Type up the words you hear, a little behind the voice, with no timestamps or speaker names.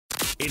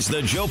It's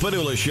the Joe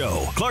Padula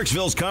Show,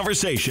 Clarksville's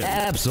conversation.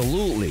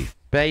 Absolutely.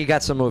 Bay, you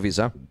got some movies,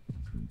 huh?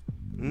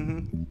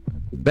 Mm-hmm.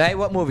 Bay,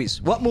 what movies?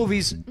 What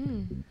movies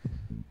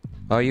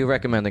are you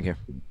recommending here?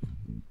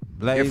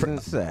 Blazing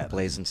Saddles.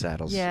 Blazing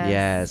Saddles.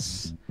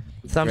 Yes.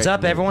 Thumbs Great up,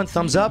 movie. everyone.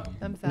 Thumbs up.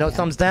 Thumbs No up.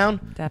 thumbs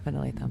down.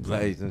 Definitely thumbs up.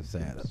 Blazing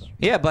Saddles.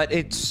 Yeah, but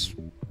it's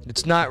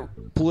not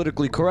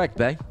politically correct,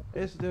 Bay.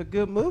 It's a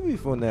good movie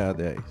for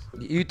nowadays.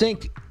 You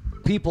think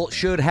people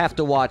should have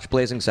to watch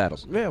Blazing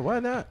Saddles? Yeah, why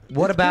not?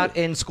 What It's about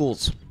good. in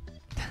schools?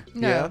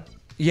 No. Yeah.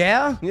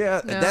 Yeah?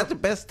 Yeah, No. that's the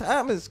best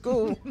time in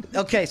school.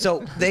 Okay,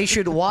 so they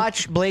should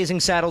watch Blazing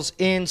Saddles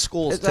in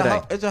schools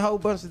today. It's a whole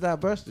bunch of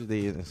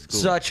diversity in school.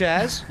 Such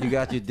as? You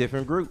got your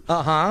different groups.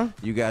 Uh-huh.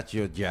 You got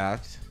your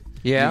jocks.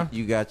 Yeah.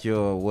 You got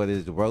your, what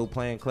is the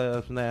role-playing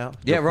clubs now?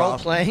 Yeah, Your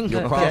role-playing. Your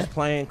Okay.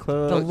 cross-playing The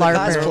clubs.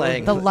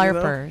 cosplaying. The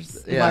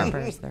LARPers. Yeah.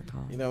 LARPers, they're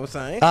called. You know what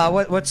I'm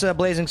saying? What's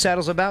Blazing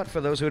Saddles about, for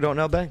those who don't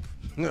know, Bay?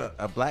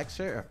 A black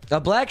sheriff. A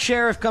black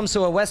sheriff comes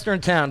to a western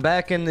town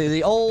back in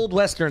the old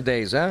western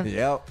days, huh?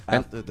 Yep,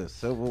 after the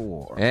Civil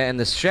War. And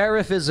the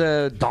sheriff is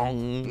a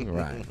dong.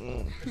 Right.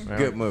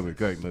 Good movie,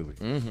 great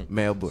movie.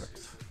 Mel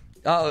Brooks.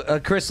 Oh,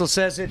 Crystal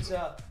says it's...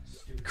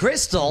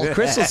 Crystal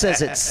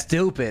says it's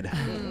stupid.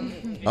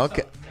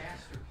 Okay.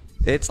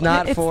 It's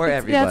not for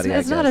everybody,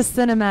 It's I not a guess.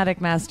 cinematic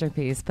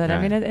masterpiece, but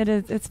I mean, Right. it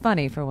is. It's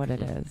funny for what it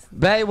is.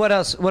 Bay, what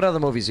else? What other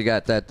movies you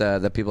got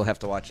that people have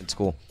to watch in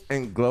school?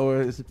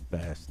 Inglorious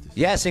Bastards.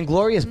 Yes,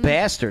 Inglorious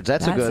Bastards.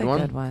 That's a good one.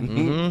 Good one.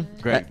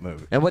 Mm-hmm. Great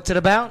movie. And what's it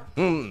about?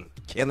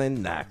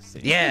 Killing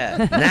Nazis.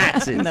 Yeah,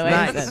 Nazis. No,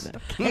 Nice.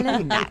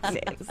 Killing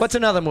Nazis. What's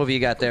another movie you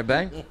got there,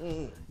 Bay?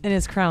 In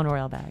his Crown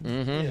Royal bag.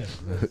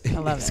 I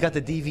love It's it. got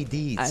the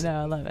DVDs. I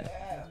know. I love it.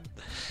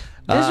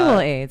 Visual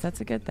aids. That's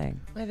a good thing.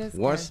 It is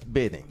Once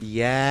Bidding.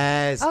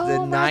 Yes, Oh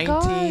the my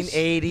gosh.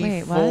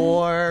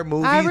 1984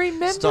 movie I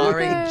remember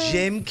starring this.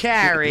 Jim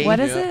Carrey. What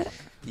is it?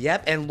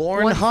 Yep, and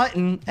Lauren Once-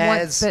 Hutton Once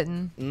as.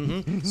 Bitten.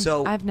 Mhm.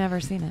 So, I've never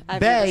seen it.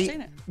 I've never Bay,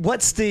 seen it.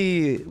 what's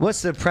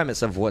the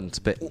premise of Once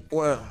Bitten?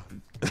 Well,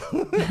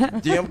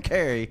 Jim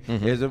Carrey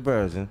is a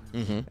virgin,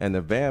 and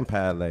the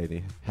vampire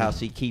lady, how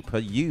she keep her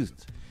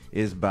youth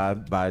is by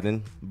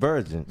biting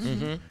virgins,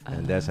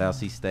 and that's how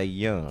she stay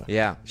young.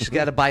 Yeah, she's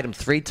got to bite him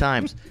 3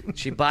 times.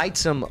 She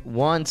bites him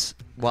once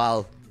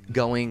while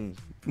going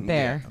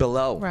There.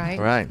 below. Right.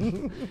 Right.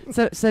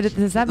 So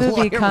does that movie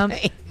Lawyer come?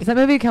 Wayne. Does that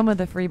movie come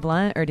with a free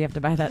blunt, or do you have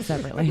to buy that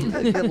separately?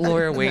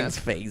 Lawyer Wayne's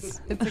face.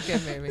 It's a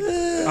good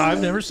movie.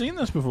 I've never seen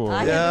this before.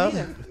 I haven't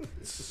either.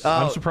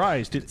 I'm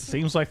surprised. It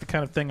seems like the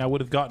kind of thing I would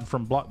have gotten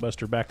from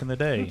Blockbuster back in the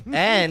day.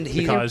 And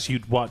he, Because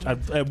you'd watch.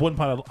 At one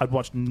point, I'd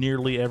watched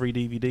nearly every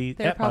DVD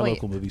They're at my probably-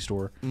 local movie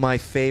store. my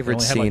favorite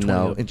They only had like scene 20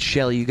 though, of them. and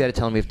Shelly, you got to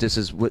tell me if this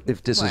is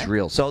is What?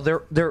 real. So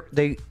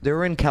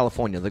they're in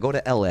California. They go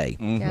to L.A.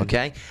 Yeah.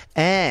 Okay,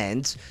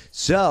 and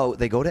so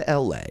they go to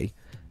L.A.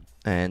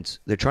 and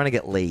they're trying to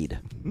get laid.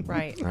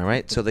 Right. All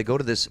right, so they go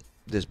to this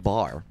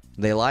bar.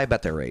 They lie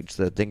about their age.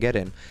 So they get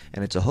in,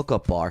 and it's a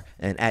hookup bar.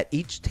 And at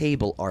each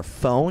table are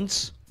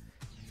phones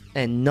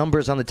and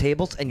numbers on the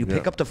tables, and you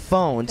pick up the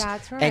phones.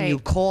 That's And you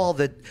right. call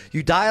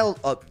you dial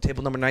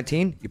table number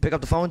 19. You pick up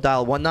the phone,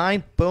 dial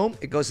 19. Boom,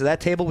 it goes to that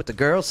table with the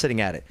girl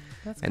sitting at it.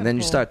 That's And kinda then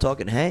you cool. start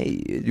talking.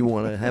 Hey, you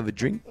want to have a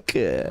drink?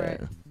 Right.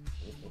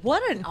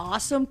 What an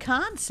awesome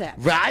concept.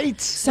 Right?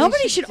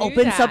 Somebody should do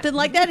open that. something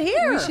like that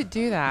here. We should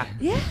do that.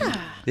 Yeah.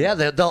 Yeah,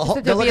 they'll So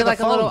they'll there'll look be at like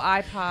the a phone. little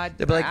iPod,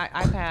 They'll be like,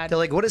 iPad. They're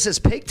like, what is this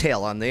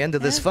pigtail on the end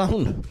of this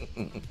phone?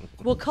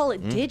 We'll call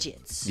it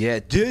digits. Yeah,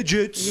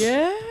 digits.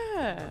 Yeah.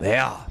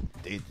 Yeah.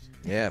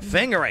 Yeah,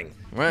 fingering.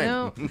 Right.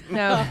 No,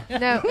 no.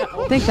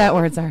 I think that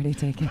word's already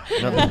taken.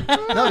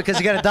 No, because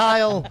you got to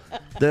dial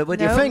with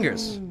your No.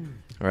 fingers.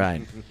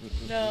 Right.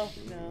 No.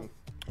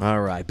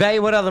 All right. Bay,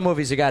 what other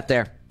movies you got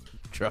there?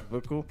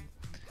 Tropical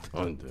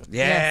Thunder.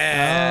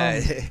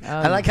 Yeah.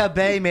 I like how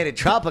Bay made it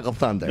Tropical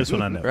Thunder. This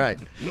one I know. Right.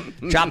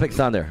 Tropic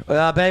Thunder.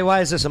 Bay,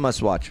 why is this a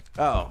must watch?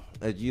 Oh,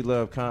 you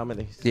love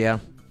comedies? Yeah.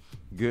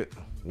 Good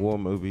war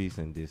movies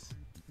and this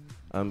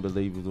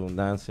unbelievable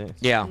nonsense.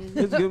 Yeah.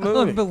 It's a good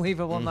movie.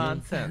 Unbelievable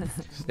nonsense.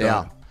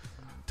 Yeah.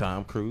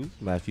 Tom Cruise,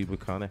 Matthew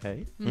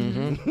McConaughey.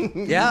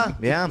 Yeah.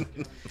 Yeah.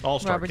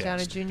 All-star Robert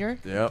Downey cast. Jr.,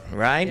 Yep.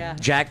 Right? Yeah.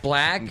 Jack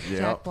Black.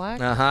 Jack Black.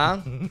 Uh-huh.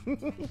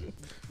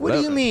 What do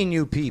Love you it. mean,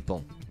 you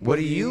people? What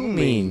do you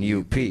mean,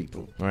 you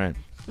people? Right.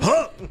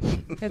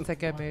 It's a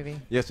good movie.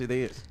 Yes, it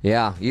is.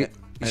 Yeah. You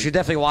should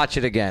definitely watch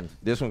it again.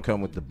 This one come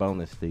with the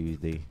bonus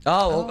DVD.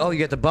 Oh, you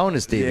get the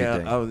bonus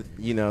DVD. Oh,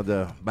 you know,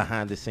 the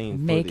behind the scenes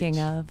Making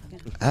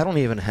footage. of. I don't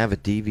even have a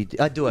DVD.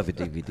 I do have a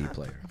DVD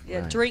player. Yeah.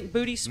 Right. Drink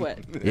booty sweat.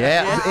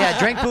 Yeah,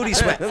 drink booty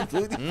sweat.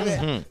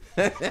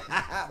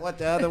 What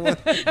the other one?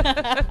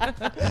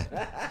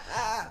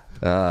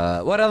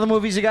 What other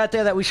movies you got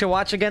there that we should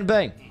watch again,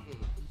 Bing?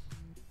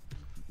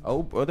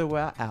 Oh, Brother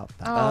Where Art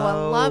Tho. Oh, I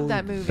love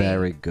that movie.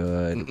 Very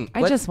good.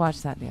 I just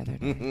watched that the other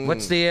day.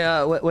 What's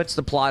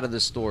the plot of the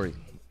story?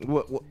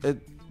 What, it's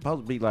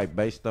supposed to be like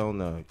based on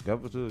the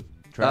government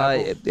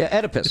travel.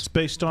 Oedipus. It's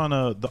based on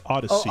the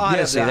Odyssey. Oh,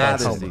 Odyssey. Yeah, the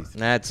That's, Odyssey.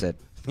 that's it.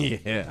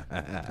 Yeah.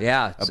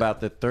 Yeah. About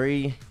the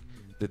three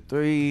the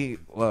three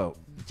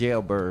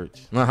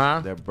jailbirds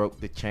Uh-huh. that broke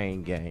the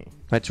chain gang.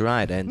 That's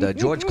right. And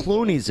George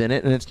Clooney's in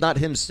it, and it's not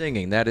him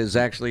singing. That is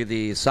actually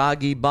the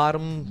Soggy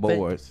Bottom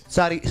Boys.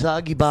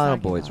 Soggy Bottom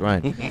Boys,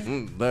 right.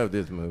 Love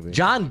this movie.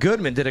 John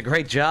Goodman did a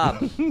great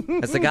job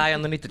as the guy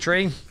underneath the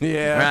tree.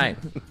 Yeah.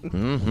 Right.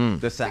 Mm-hmm.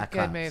 The Cyclops.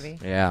 Good movie.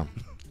 Yeah.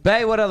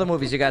 Bay, what other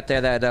movies you got there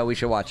that we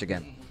should watch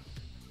again?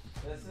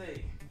 Let's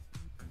see.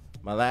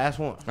 My last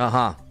one.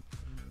 Uh-huh.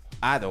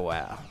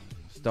 Idlewild,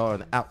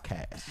 starring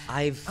Outkast.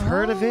 I've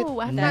heard of it,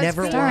 Oh, I've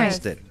never seen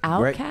watched it. it.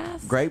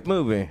 Outcast? Great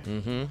movie.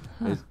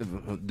 Mm-hmm. It's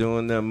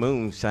during the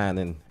moon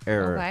shining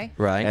era. Okay.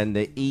 Right. And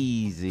the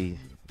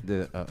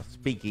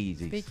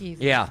speakeasy.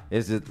 Speakeasy. Yeah.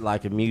 Is it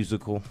like a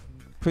musical?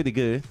 Pretty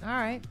good. All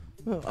right.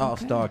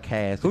 All-star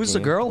cast. Who's the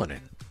again. girl in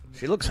it?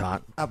 She looks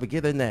hot. I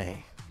forget her name.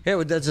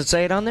 Here, does it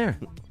say it on there?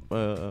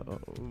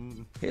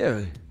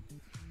 Here.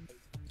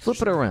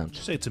 Flip it around. Did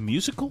you say it's a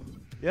musical?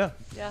 Yeah.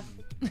 Yeah.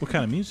 What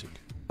kind of music?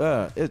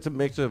 It's a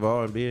mix of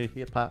R&B and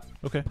hip-hop.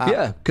 Okay.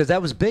 Yeah, because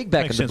that was big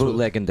back Makes in the sense with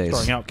bootlegging days.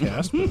 Starring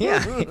Outcast. But,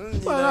 Yeah.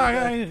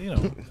 well, you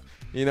know.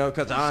 You know,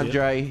 because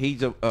Andre,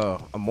 he's a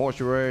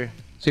mortuary.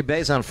 See,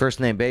 Bay's on first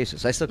name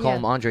basis. I still call Yeah.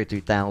 him Andre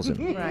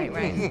 3000. Right.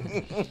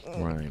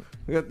 Right.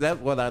 That's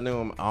what I knew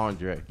him,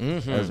 Andre.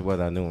 That's what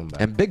I knew him by.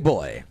 And Big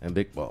Boy. And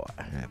Big Boy.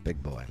 Yeah,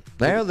 Big Boy.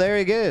 There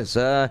he is.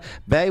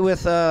 Bay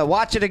with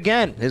Watch It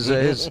Again.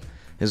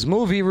 His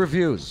movie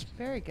reviews.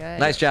 Very good.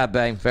 Nice job,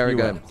 Bay. Very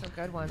You're good. Some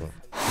good ones.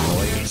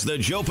 It's the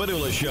Joe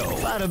Padula Show.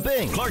 Bada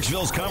bing.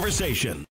 Clarksville's conversation.